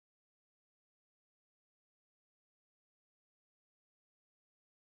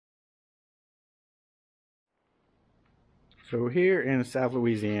So here in South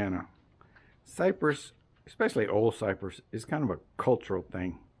Louisiana, cypress, especially old cypress, is kind of a cultural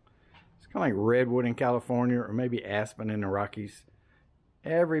thing. It's kind of like redwood in California or maybe aspen in the Rockies.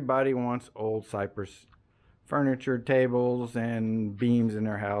 Everybody wants old cypress furniture, tables, and beams in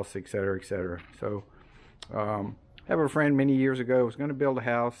their house, etc., etc. So I have a friend many years ago was going to build a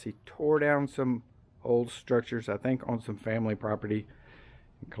house. He tore down some old structures, I think on some family property,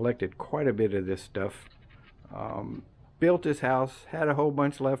 and collected quite a bit of this stuff. Built his house, had a whole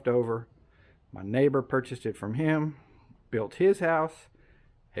bunch left over. My neighbor purchased it from him, built his house,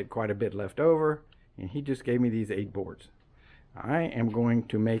 had quite a bit left over, and he just gave me these 8 boards. I am going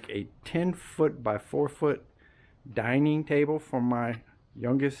to make a 10-foot by 4-foot dining table for my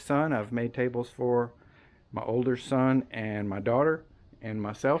youngest son. I've made tables for my older son and my daughter and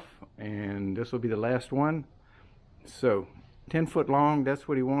myself, and this will be the last one. So 10 foot long, that's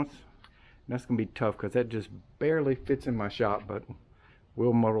what he wants. That's gonna be tough because that just barely fits in my shop, but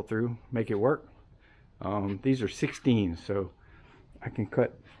we'll muddle through, make it work. These are 16, so I can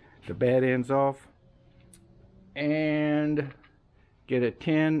cut the bad ends off and get a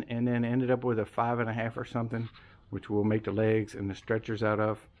 10, and then ended up with a 5.5 or something, which we'll make the legs and the stretchers out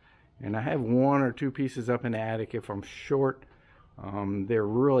of. And I have 1 or 2 pieces up in the attic if I'm short. They're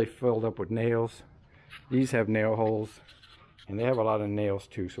really filled up with nails. These have nail holes, and they have a lot of nails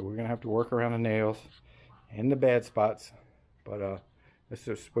too, so we're gonna have to work around the nails and the bad spots, but that's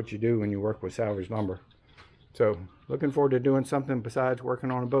just what you do when you work with salvaged lumber. So looking forward to doing something besides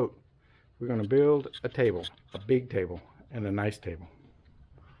working on a boat. We're gonna build a table, a big table, and a nice table.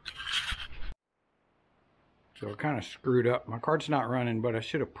 So I kind of screwed up. My cart's not running, but I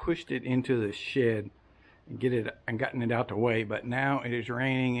should have pushed it into the shed and gotten it out the way. But now it is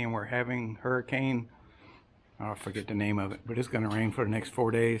raining and we're having hurricane. I forget the name of it, but it's going to rain for the next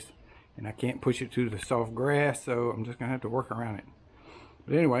 4 days, and I can't push it to the soft grass, so I'm just going to have to work around it.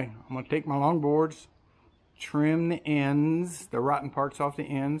 But anyway, I'm going to take my long boards, trim the ends, the rotten parts off the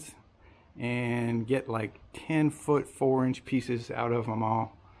ends, and get like 10-foot 4-inch pieces out of them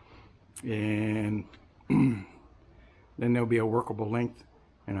all, and then there'll be a workable length.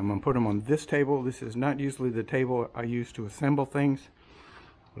 And I'm going to put them on this table. This is not usually the table I use to assemble things.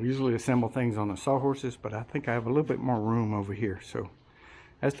 I usually assemble things on the sawhorses, but I think I have a little bit more room over here. So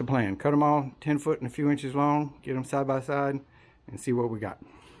that's the plan. Cut them all 10 foot and a few inches long, get them side by side, and see what we got.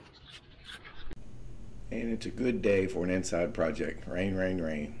 And it's a good day for an inside project. Rain, rain,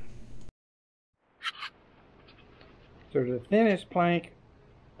 rain. So the thinnest plank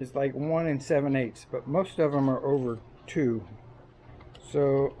is like 1 7/8, but most of them are over 2.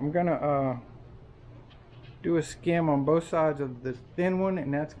 So I'm gonna do a skim on both sides of the thin one,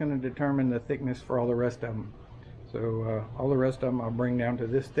 and that's going to determine the thickness for all the rest of them. So all the rest of them I'll bring down to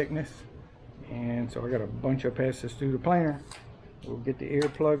this thickness. And so I got a bunch of passes through the planer. We'll get the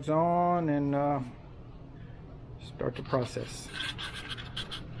earplugs on and start the process.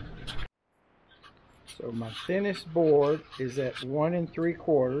 So my thinnest board is at 1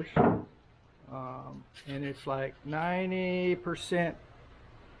 3/4, and it's like 90%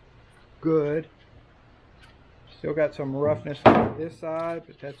 good. Still got some roughness on this side,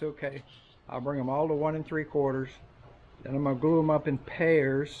 but that's okay. I'll bring them all to 1 3/4. Then I'm gonna glue them up in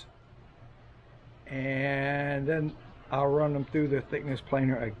pairs, and then I'll run them through the thickness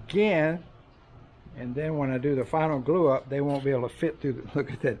planer again. And then when I do the final glue up, they won't be able to fit through the,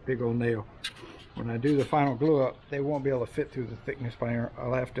 look at that big old nail. When I do the final glue up, they won't be able to fit through the thickness planer.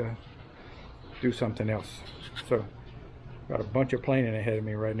 I'll have to do something else. So got a bunch of planing ahead of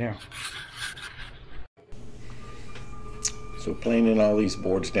me right now. So planing all these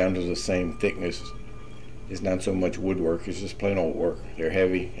boards down to the same thickness is not so much woodwork, it's just plain old work. They're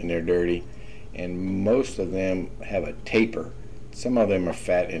heavy and they're dirty, and most of them have a taper. Some of them are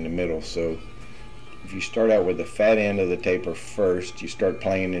fat in the middle, so if you start out with the fat end of the taper first, you start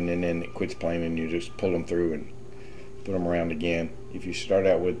planing, and then it quits planing, you just pull them through and put them around again. If you start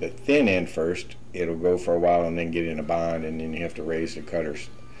out with the thin end first, it'll go for a while and then get in a bind, and then you have to raise the cutters.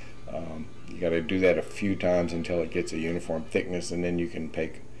 You got to do that a few times until it gets a uniform thickness, and then you can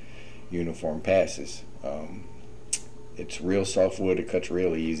take uniform passes. It's real soft wood, it cuts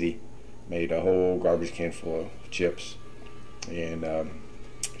real easy. Made a whole garbage can full of chips, and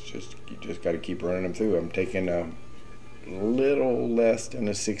you just got to keep running them through. I'm taking a little less than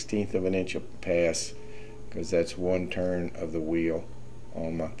a 1/16 of an inch a pass, because that's 1 turn of the wheel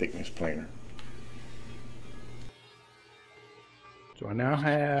on my thickness planer. So I now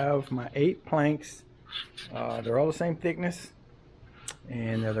have my 8 planks. They're all the same thickness,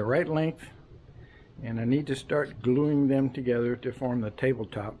 and they're the right length, and I need to start gluing them together to form the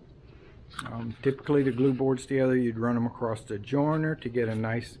tabletop. Typically to glue boards together, you'd run them across the joiner to get a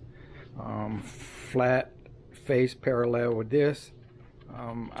nice flat face parallel with this.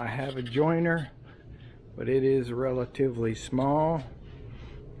 I have a joiner, but it is relatively small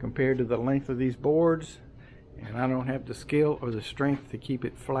compared to the length of these boards, and I don't have the skill or the strength to keep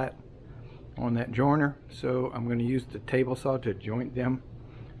it flat on that joiner, so I'm going to use the table saw to joint them.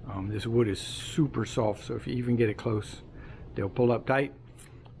 This wood is super soft, so if you even get it close, they'll pull up tight.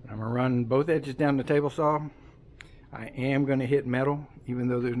 I'm going to run both edges down the table saw. I am going to hit metal, even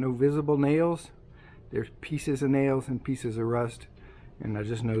though there's no visible nails. There's pieces of nails and pieces of rust, and I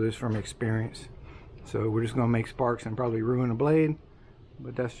just know this from experience. So we're just going to make sparks and probably ruin a blade,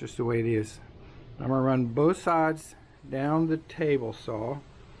 but that's just the way it is. I'm going to run both sides down the table saw,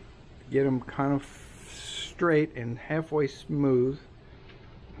 get them kind of straight and halfway smooth,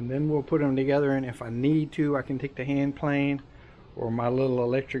 and then we'll put them together, and if I need to, I can take the hand plane or my little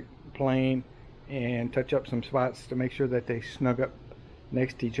electric plane and touch up some spots to make sure that they snug up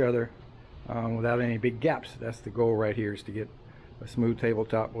next to each other without any big gaps. That's the goal right here, is to get a smooth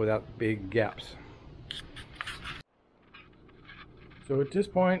tabletop without big gaps. So at this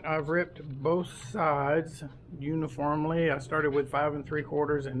point, I've ripped both sides uniformly. I started with 5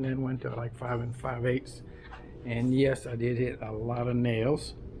 3/4 and then went to like 5 5/8. And yes, I did hit a lot of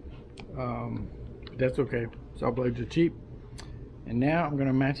nails. That's okay. Saw blades are cheap. And now I'm going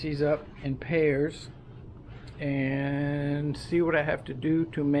to match these up in pairs and see what I have to do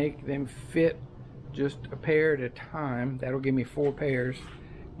to make them fit just a pair at a time. That'll give me 4 pairs,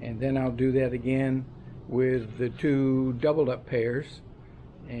 and then I'll do that again with the 2 doubled up pairs,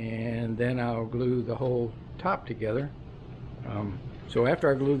 and then I'll glue the whole top together. So after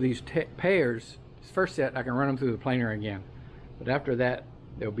I glue these pairs, this first set, I can run them through the planer again, but after that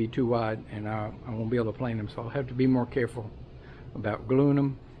they'll be too wide and I won't be able to plane them, so I'll have to be more careful about gluing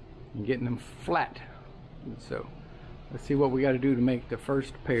them and getting them flat. And so let's see what we got to do to make the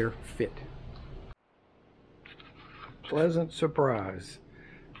first pair fit. Pleasant surprise.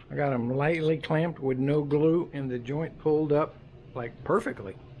 I got them lightly clamped with no glue and the joint pulled up like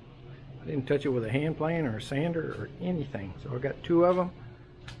perfectly. I didn't touch it with a hand plane or a sander or anything. So I got 2 of them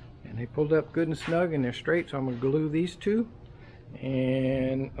and they pulled up good and snug and they're straight, so I'm going to glue these 2.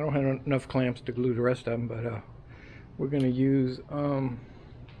 And I don't have enough clamps to glue the rest of them, but we're going to use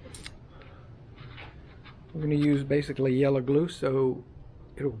basically yellow glue, so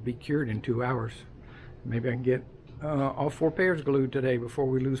it'll be cured in 2 hours. Maybe I can get all 4 pairs glued today before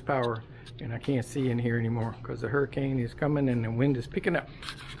we lose power, and I can't see in here anymore because the hurricane is coming and the wind is picking up.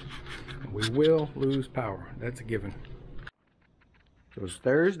 We will lose power. That's a given. So it's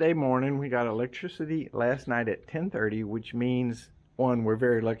Thursday morning. We got electricity last night at 10:30, which means 1, we're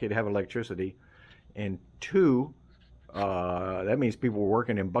very lucky to have electricity, and 2, that means people were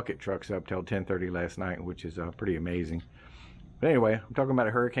working in bucket trucks up till 10:30 last night, which is pretty amazing. But anyway, I'm talking about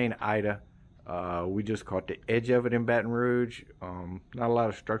a Hurricane Ida. We just caught the edge of it in Baton Rouge. Not a lot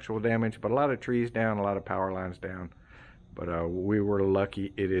of structural damage, but a lot of trees down, a lot of power lines down. But we were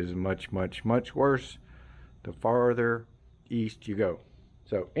lucky. It is much, much, much worse the farther east you go.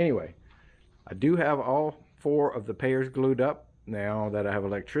 So anyway, I do have all 4 of the pairs glued up. Now that I have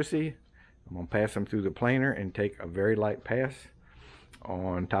electricity, I'm going to pass them through the planer and take a very light pass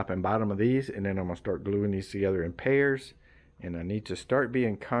on top and bottom of these, and then I'm going to start gluing these together in pairs. And I need to start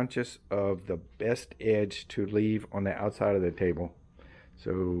being conscious of the best edge to leave on the outside of the table.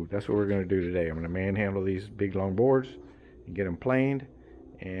 So that's what we're going to do today. I'm going to manhandle these big long boards and get them planed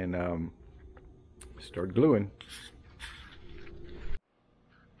and start gluing.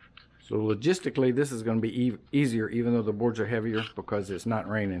 So logistically, this is going to be easier, even though the boards are heavier, because it's not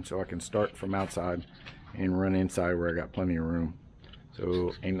raining, so I can start from outside and run inside where I got plenty of room.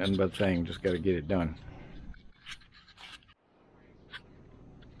 So ain't nothing but a thing, just got to get it done.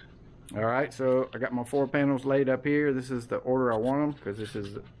 Alright, so I got my 4 panels laid up here. This is the order I want them, because this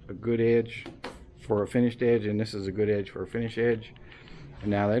is a good edge for a finished edge, and this is a good edge for a finished edge. And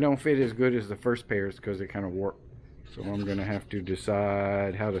now they don't fit as good as the first pairs because they kind of warp. So I'm going to have to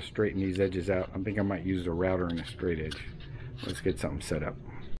decide how to straighten these edges out. I think I might use a router and a straight edge. Let's get something set up.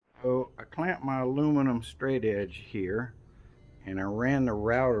 So I clamped my aluminum straight edge here, and I ran the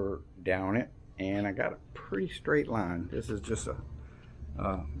router down it, and I got a pretty straight line. This is just a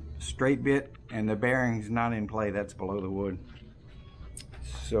straight bit, and the bearing's not in play. That's below the wood.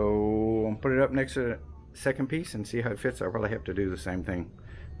 So I'll put it up next to the second piece and see how it fits. I'll probably have to do the same thing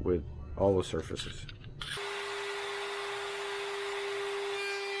with all the surfaces.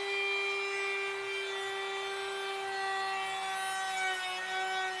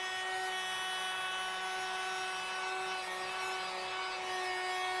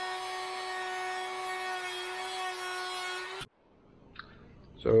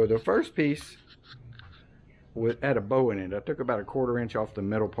 So the first piece had a bow in it. I took about a 1/4 inch off the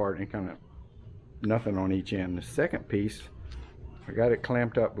middle part and kind of nothing on each end. The second piece, I got it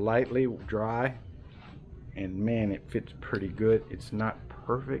clamped up lightly, dry, and man, it fits pretty good. It's not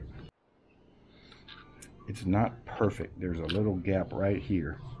perfect. It's not perfect. There's a little gap right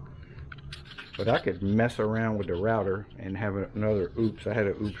here. But I could mess around with the router and have another oops. I had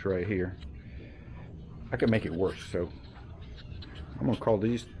an oops right here. I could make it worse. So I'm gonna call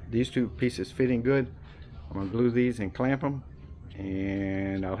these two pieces fitting good. I'm gonna glue these and clamp them,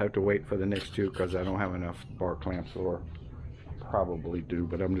 and I'll have to wait for the next two because I don't have enough bar clamps, or probably do,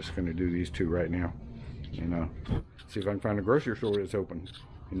 but I'm just gonna do these two right now and see if I can find a grocery store that's open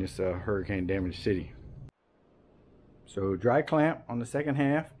in this hurricane damaged city. So dry clamp on the second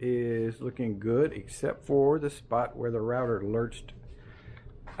half is looking good, except for the spot where the router lurched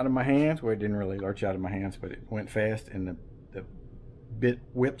out of my hands. Well, it didn't really lurch out of my hands, but it went fast, and the bit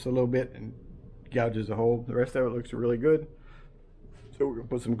whips a little bit and gouges a hole. The rest of it looks really good. So we're gonna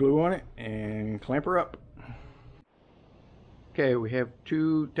put some glue on it and clamp her up. Okay, we have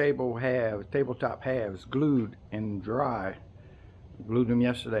two tabletop halves glued and dry. We glued them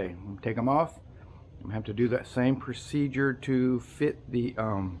yesterday. I'm gonna take them off. I'm gonna have to do that same procedure to fit the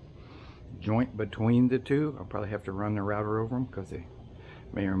joint between the two. I'll probably have to run the router over them because they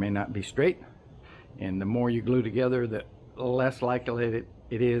may or may not be straight. And the more you glue together, the less likely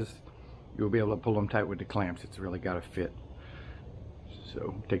it is you'll be able to pull them tight with the clamps. It's really got to fit.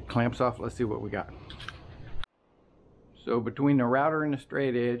 So take the clamps off. Let's see what we got. So between the router and the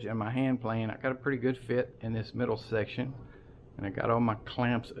straight edge and my hand plane, I got a pretty good fit in this middle section, and I got all my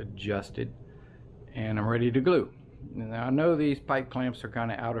clamps adjusted, and I'm ready to glue. Now I know these pipe clamps are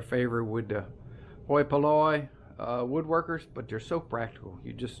kind of out of favor with the hoi polloi woodworkers, but they're so practical.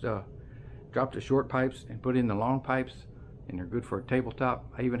 You just drop the short pipes and put in the long pipes, and they're good for a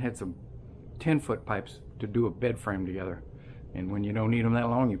tabletop. I even had some 10-foot pipes to do a bed frame together, and when you don't need them that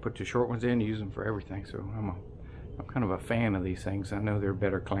long, you put the short ones in, you use them for everything. So I'm kind of a fan of these things. I know they're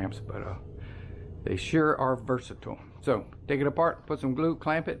better clamps, but they sure are versatile. So take it apart, put some glue,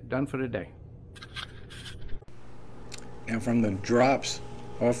 clamp it, done for the day. Now from the drops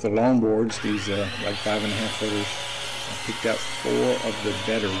off the long boards, these like 5.5 footers, I picked out 4 of the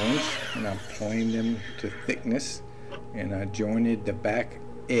better ones, and I planed them to thickness, and I jointed the back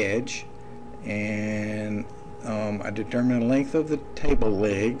edge, and I determined the length of the table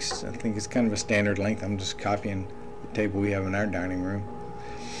legs. I think it's kind of a standard length. I'm just copying the table we have in our dining room.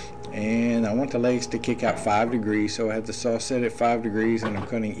 And I want the legs to kick out 5 degrees, so I have the saw set at 5 degrees, and I'm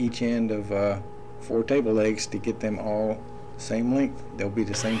cutting each end of 4 table legs to get them all the same length. They'll be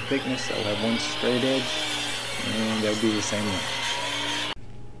the same thickness. I'll have one straight edge, and they'll be the same length.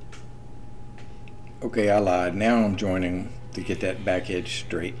 Okay, I lied. Now I'm joining to get that back edge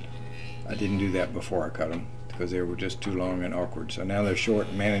straight. I didn't do that before I cut them because they were just too long and awkward. So now they're short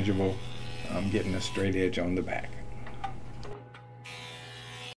and manageable. I'm getting a straight edge on the back.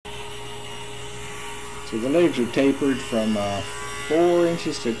 So the legs are tapered from 4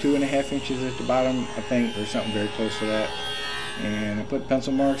 inches to 2.5 inches at the bottom, I think, or something very close to that. And I put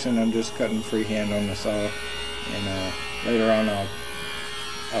pencil marks, and I'm just cutting freehand on the saw. And later on,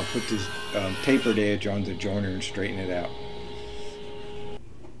 I'll put this tapered edge on the joiner and straighten it out.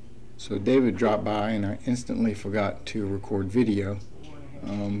 So David dropped by, and I instantly forgot to record video.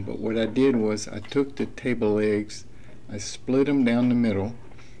 But what I did was I took the table legs, I split them down the middle,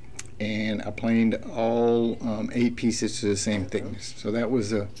 and I planed all 8 pieces to the same thickness. So that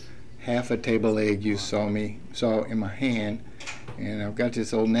was a half a table leg you saw in my hand. And I've got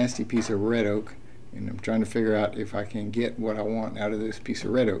this old nasty piece of red oak, and I'm trying to figure out if I can get what I want out of this piece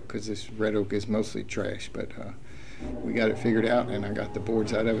of red oak, because this red oak is mostly trash. But we got it figured out, and I got the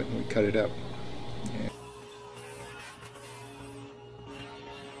boards out of it, and we cut it up. And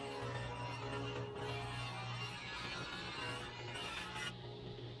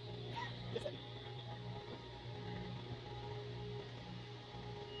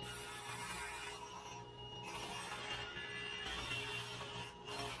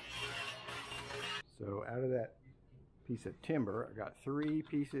so out of that piece of timber, I got 3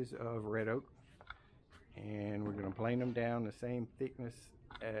 pieces of red oak, and we're going to plane them down the same thickness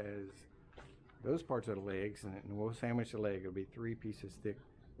as those parts of the legs, and we'll sandwich the leg. It'll be 3 pieces thick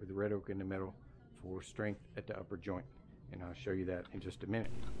with the red oak in the middle for strength at the upper joint, and I'll show you that in just a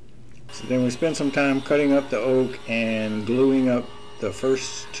minute. so then we spent some time cutting up the oak and gluing up the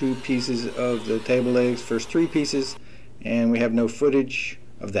first 2 pieces of the table legs, first 3 pieces, and we have no footage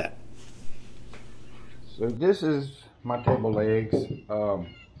of that. So this is my table legs. I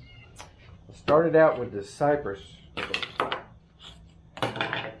started out with the cypress.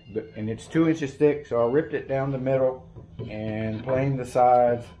 and it's 2 inches thick, so I ripped it down the middle and planed the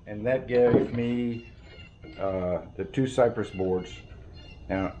sides, and that gave me the 2 cypress boards.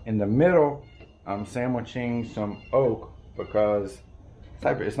 Now in the middle I'm sandwiching some oak because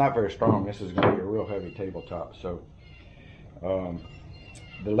cypress, it's not very strong. This is going to be a real heavy tabletop. So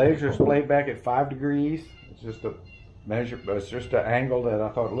the legs are splayed back at 5 degrees. It's just a measure, but it's just an angle that I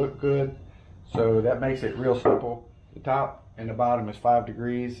thought looked good, so that makes it real simple. The top and the bottom is 5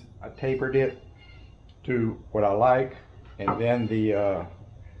 degrees. I tapered it to what I like, and then the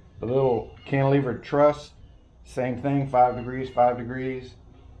little cantilevered truss, same thing, 5 degrees, 5 degrees,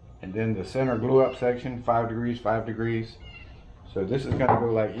 and then the center glue up section, 5 degrees, 5 degrees. So this is going to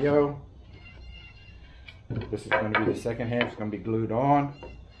go like yo. This is going to be the second half. It's going to be glued on.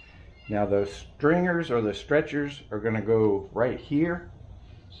 Now the stringers or the stretchers are going to go right here.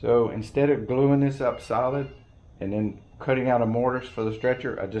 So instead of gluing this up solid and then cutting out a mortise for the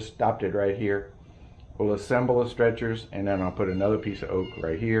stretcher, I just stopped it right here. We'll assemble the stretchers, and then I'll put another piece of oak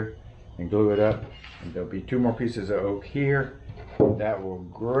right here and glue it up. And there'll be 2 more pieces of oak here. That will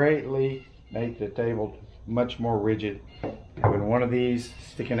greatly make the table much more rigid, having one of these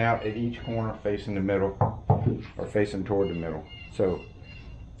sticking out at each corner facing the middle or facing toward the middle. So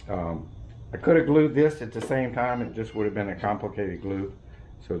I could have glued this at the same time. It just would have been a complicated glue.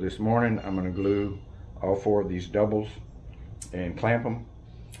 So this morning I'm going to glue all 4 of these doubles and clamp them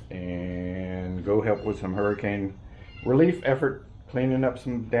and go help with some hurricane relief effort, cleaning up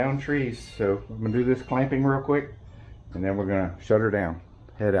some downed trees. So I'm going to do this clamping real quick, and then we're going to shut her down,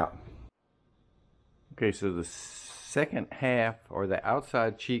 head out. Okay, so the second half, or the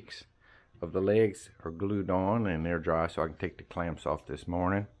outside cheeks of the legs, are glued on and they're dry, so I can take the clamps off this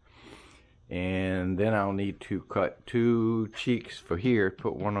morning. And then I'll need to cut 2 cheeks for here,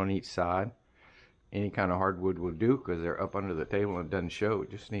 put 1 on each side. Any kind of hardwood will do because they're up under the table and it doesn't show.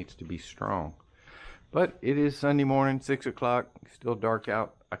 It just needs to be strong. But it is Sunday morning, 6 o'clock, still dark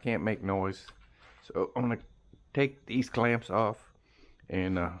out. I can't make noise. So I'm going to take these clamps off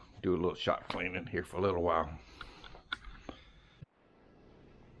and do a little shop cleaning here for a little while.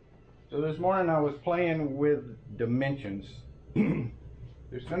 So this morning I was playing with dimensions.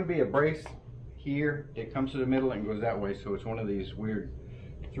 There's going to be a brace here. It comes to the middle and goes that way, so it's one of these weird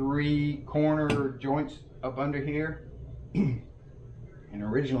 3 corner joints up under here. And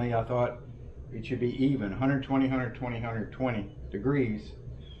originally I thought it should be even, 120, 120, 120 degrees.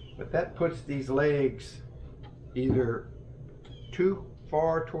 But that puts these legs either too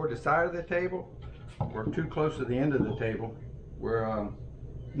far toward the side of the table or too close to the end of the table. Where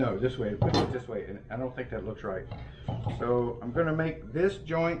no, this way, put it this way, and I don't think that looks right. So I'm going to make this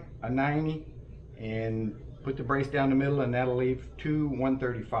joint a 90 and put the brace down the middle, and that'll leave 2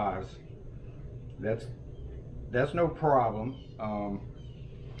 135s. That's no problem.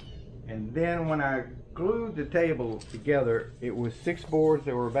 And then when I glued the table together, it was 6 boards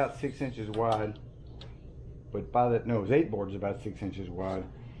that were about 6 inches wide. But by the, no, it was 8 boards about 6 inches wide.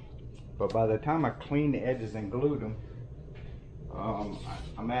 But by the time I cleaned the edges and glued them,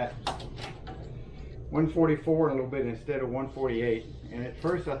 I'm at 144 a little bit instead of 148. And at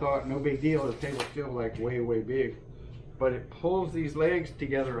first I thought no big deal, the table's still like way big. But it pulls these legs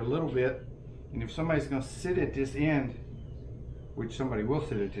together a little bit, and if somebody's going to sit at this end, which somebody will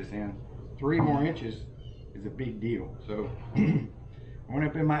sit at this end, 3 more inches is a big deal. So I went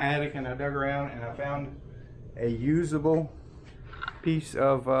up in my attic and I dug around and I found a usable piece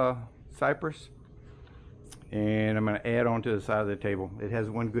of cypress, and I'm going to add onto the side of the table. It has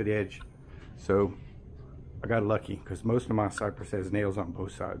one good edge, so I got lucky because most of my cypress has nails on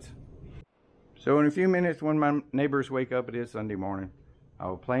both sides. So in a few minutes, when my neighbors wake up, it is Sunday morning,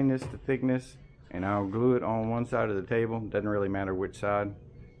 I'll plane this to thickness and I'll glue it on one side of the table. Doesn't really matter which side,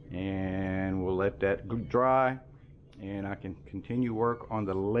 and we'll let that dry, and I can continue work on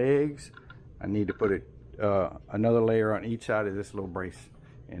the legs. I need to put it another layer on each side of this little brace,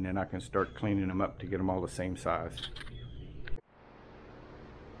 and then I can start cleaning them up to get them all the same size.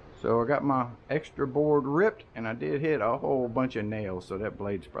 So I got my extra board ripped, and I did hit a whole bunch of nails, so that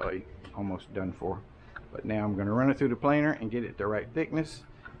blade's probably almost done for. But now I'm going to run it through the planer and get it the right thickness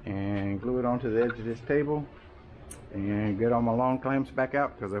and glue it onto the edge of this table and get all my long clamps back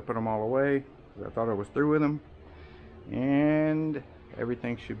out because I put them all away because I thought I was through with them, and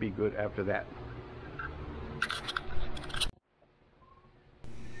everything should be good after that.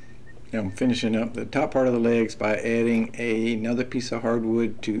 Now I'm finishing up the top part of the legs by adding another piece of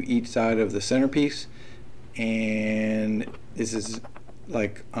hardwood to each side of the centerpiece, and this is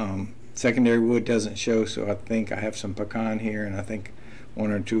like secondary wood doesn't show, so I think I have some pecan here, and I think 1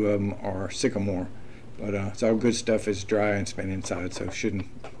 or 2 of them are sycamore, But it's all good stuff. It's dry and it's been inside, so it shouldn't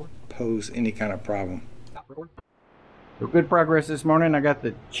pose any kind of problem. So good progress this morning. I got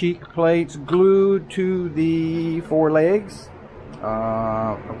the cheek plates glued to the 4 legs.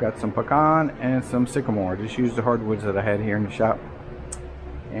 I've got some pecan and some sycamore. Just used the hardwoods that I had here in the shop.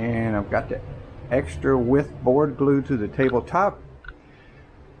 And I've got the extra width board glued to the tabletop.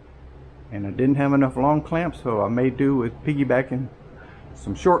 And I didn't have enough long clamps, so I made do with piggybacking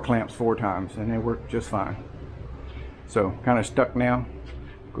some short clamps 4 times, and they worked just fine. So kind of stuck now.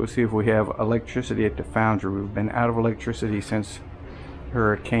 Go see if we have electricity at the foundry. We've been out of electricity since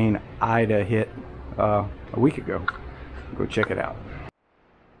Hurricane Ida hit a week ago. Go check it out.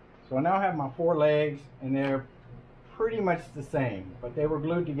 So I now have my 4 legs, and they're pretty much the same, but they were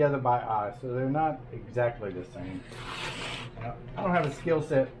glued together by eye, so they're not exactly the same. I don't have a skill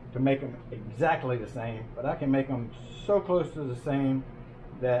set to make them exactly the same, but I can make them so close to the same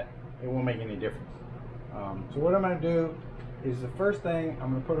that it won't make any difference. So what I'm going to do is, the first thing,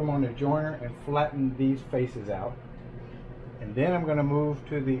 I'm going to put them on the joiner and flatten these faces out, and then I'm going to move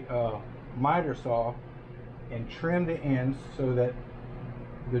to the miter saw and trim the ends so that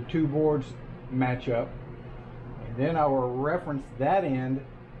the 2 boards match up, and then I will reference that end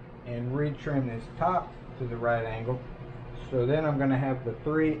and retrim this top to the right angle. So then I'm going to have the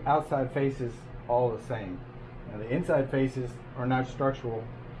 3 outside faces all the same. Now the inside faces are not structural,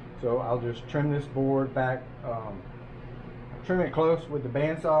 so I'll just trim this board back, trim it close with the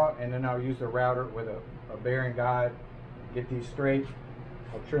bandsaw, and then I'll use the router with a bearing guide, get these straight.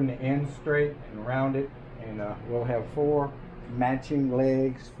 I'll trim the ends straight and round it, and we'll have 4 matching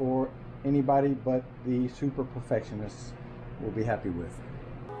legs for anybody but the super perfectionists will be happy with.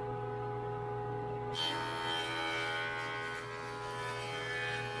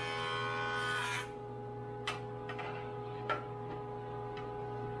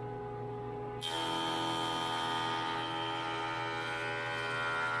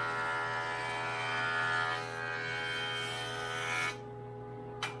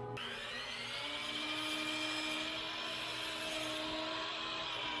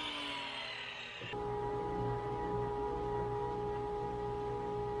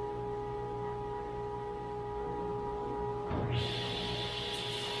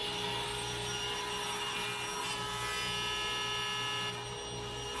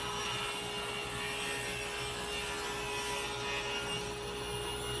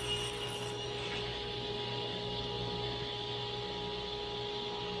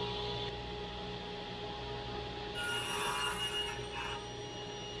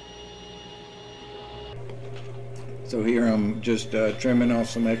 So here I'm just trimming off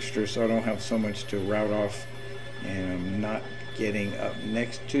some extra so I don't have so much to route off, and I'm not getting up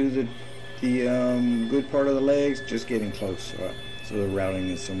next to the good part of the legs, just getting close, so the routing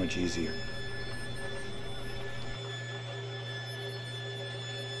is so much easier.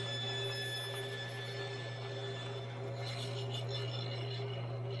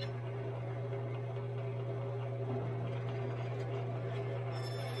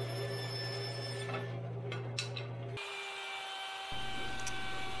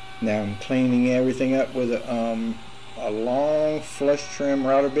 Now I'm cleaning everything up with a long flush trim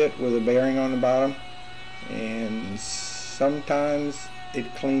router bit with a bearing on the bottom, and sometimes it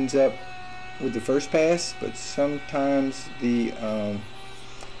cleans up with the first pass, but sometimes the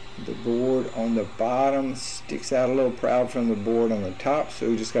board on the bottom sticks out a little proud from the board on the top, so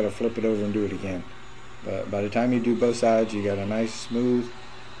you just got to flip it over and do it again. But by the time you do both sides, you got a nice smooth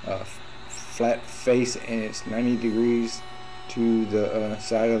flat face, and it's 90 degrees to the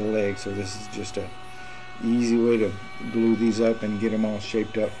side of the leg. So this is just a easy way to glue these up and get them all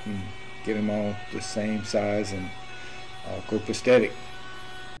shaped up and get them all the same size and copacetic.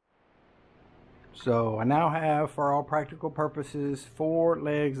 So I now have, for all practical purposes, 4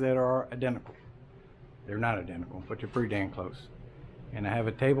 legs that are identical. They're not identical, but they're pretty damn close. And I have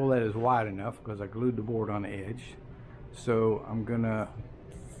a table that is wide enough because I glued the board on the edge. So I'm gonna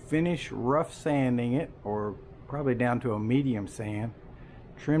finish rough sanding it, or probably down to a medium sand,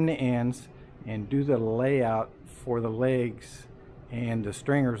 trim the ends, and do the layout for the legs and the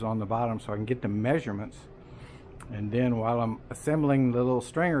stringers on the bottom so I can get the measurements. And then while I'm assembling the little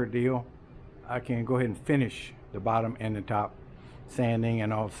stringer deal, I can go ahead and finish the bottom and the top, sanding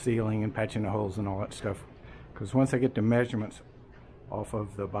and all sealing and patching the holes and all that stuff. Because once I get the measurements off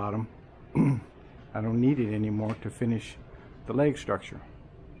of the bottom, I don't need it anymore to finish the leg structure.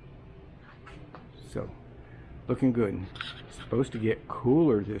 So, looking good. It's supposed to get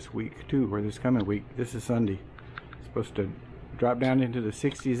cooler this week too, or this coming week. This is Sunday. It's supposed to drop down into the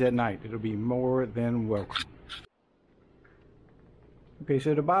 60s at night. It'll be more than welcome. Okay,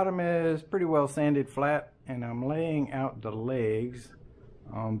 so the bottom is pretty well sanded flat, and I'm laying out the legs.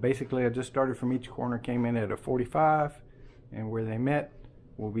 Basically, I just started from each corner, came in at a 45, and where they met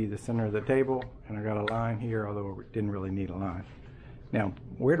will be the center of the table. And I got a line here, although it didn't really need a line. Now,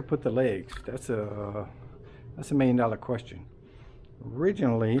 where to put the legs? That's a $1 million question.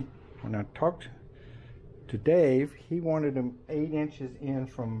 Originally, when I talked to Dave, he wanted them 8 inches in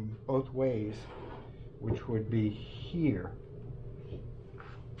from both ways, which would be here.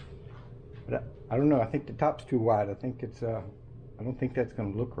 But I don't know. I think the top's too wide. I think it's I don't think that's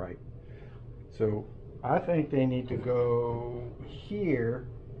going to look right. So I think they need to go here.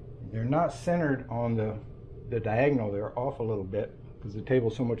 They're not centered on the diagonal. They're off a little bit because the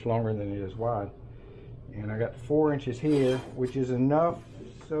table's so much longer than it is wide. And I got 4 inches here, which is enough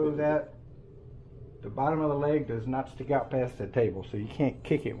so that the bottom of the leg does not stick out past the table, so you can't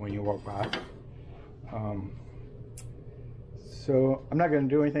kick it when you walk by. So I'm not going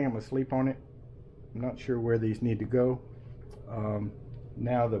to do anything. I'm going to sleep on it. I'm not sure where these need to go.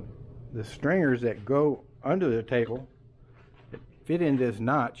 Now the stringers that go under the table fit in this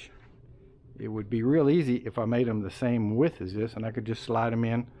notch. It would be real easy if I made them the same width as this, and I could just slide them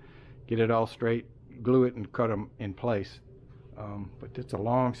in, get it all straight, glue it, and cut them in place. But it's a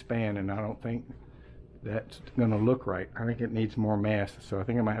long span, and I don't think that's going to look right. I think it needs more mass, so I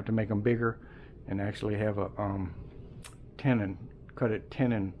think I might have to make them bigger and actually have a tenon, cut it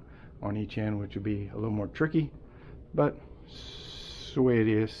tenon on each end, which would be a little more tricky, but it's the way it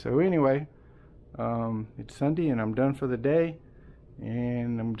is. So anyway, it's Sunday and I'm done for the day,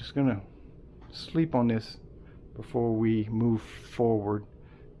 and I'm just gonna sleep on this before we move forward.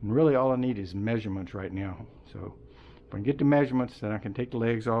 And really all I need is measurements right now. So if I can get the measurements, then I can take the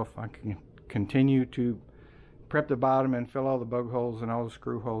legs off. I can continue to prep the bottom and fill all the bug holes and all the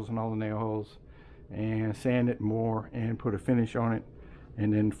screw holes and all the nail holes, and sand it more and put a finish on it,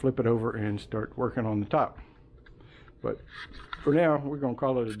 and then flip it over and start working on the top. But for now, we're gonna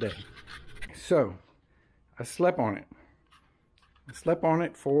call it a day. So I slept on it. I slept on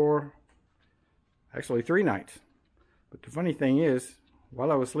it for actually 3 nights. But the funny thing is,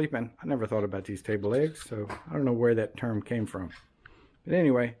 while I was sleeping, I never thought about these table legs, so I don't know where that term came from. But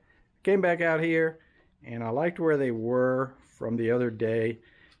anyway, I came back out here and I liked where they were from the other day,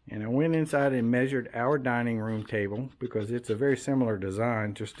 and I went inside and measured our dining room table because it's a very similar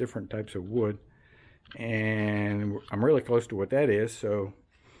design, just different types of wood, and I'm really close to what that is. So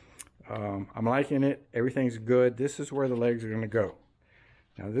I'm liking it. Everything's good. This is where the legs are going to go.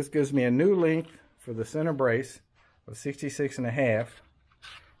 Now this gives me a new length for the center brace of 66.5,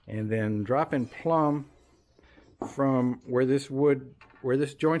 and then dropping plumb from where this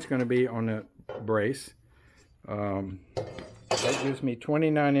joint's going to be on the brace. That gives me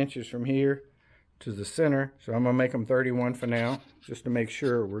 29 inches from here to the center, so I'm going to make them 31 for now, just to make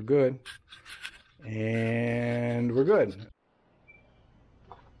sure we're good. And we're good.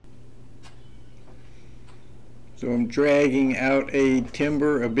 So I'm dragging out a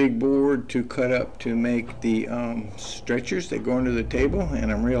big board to cut up to make the stretchers that go under the table,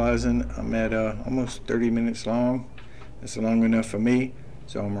 and I'm realizing I'm at almost 30 minutes long. That's long enough for me.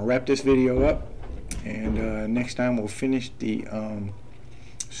 So I'm gonna wrap this video up, and next time we'll finish the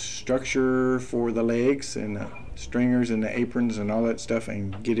structure for the legs and the stringers and the aprons and all that stuff,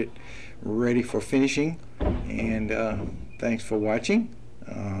 and get it ready for finishing. And thanks for watching.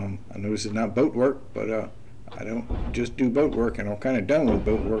 I know this is not boat work, but I don't just do boat work, and I'm kind of done with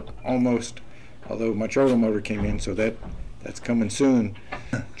boat work almost, although my trolling motor came in, so that's coming soon.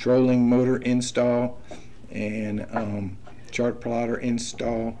 Trolling motor install, and chart plotter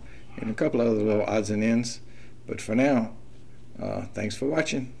install, and a couple other little odds and ends. But for now, thanks for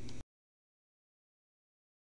watching.